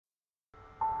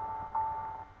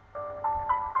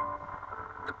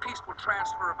peaceful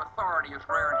transfer of authority is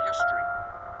rare in history,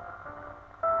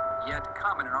 yet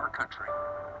common in our country.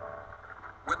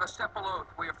 With a simple oath,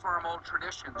 we affirm old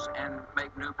traditions and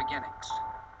make new beginnings.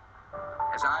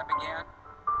 As I begin,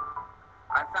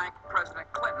 I thank President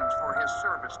Clinton for his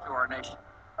service to our nation.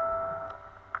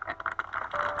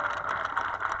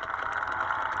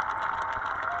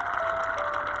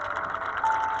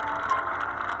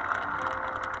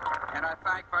 And I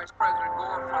thank Vice President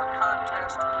Gore for a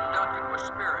contest conducted with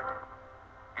spirit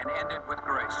and ended with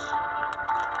grace.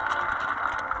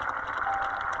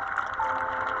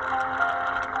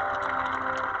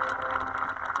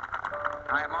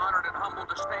 I am honored and humbled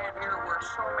to stand here where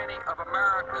so many of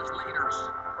America's leaders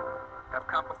have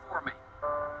come before me,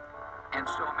 and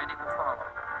so many will follow.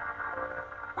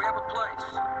 We have a place,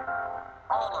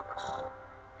 all of us,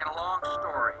 in a long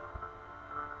story,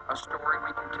 a story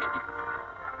we continue,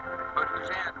 but whose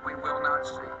end we will not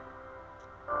see.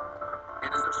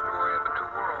 It is the story of a new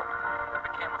world that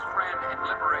became a friend and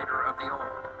liberator of the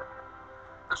old.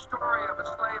 The story of a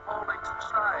slave-holding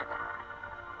society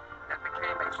that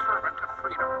became a servant of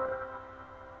freedom.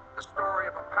 The story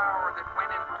of a power that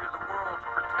went into the world to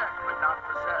protect but not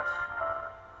possess,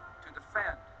 to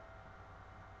defend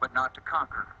but not to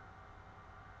conquer.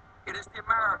 It is the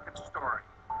American story,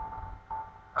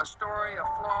 a story of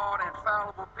flawed and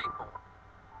fallible people,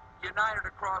 united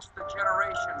across the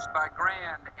generations by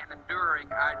grand and enduring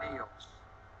ideals.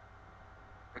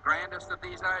 The grandest of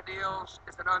these ideals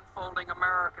is an unfolding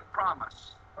American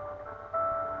promise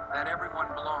that everyone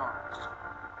belongs,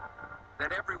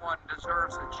 that everyone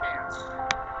deserves a chance,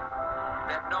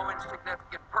 that no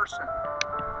insignificant person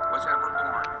was ever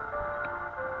born.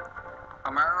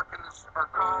 Americans are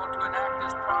called to enact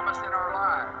this promise in our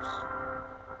lives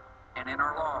and in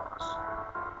our laws.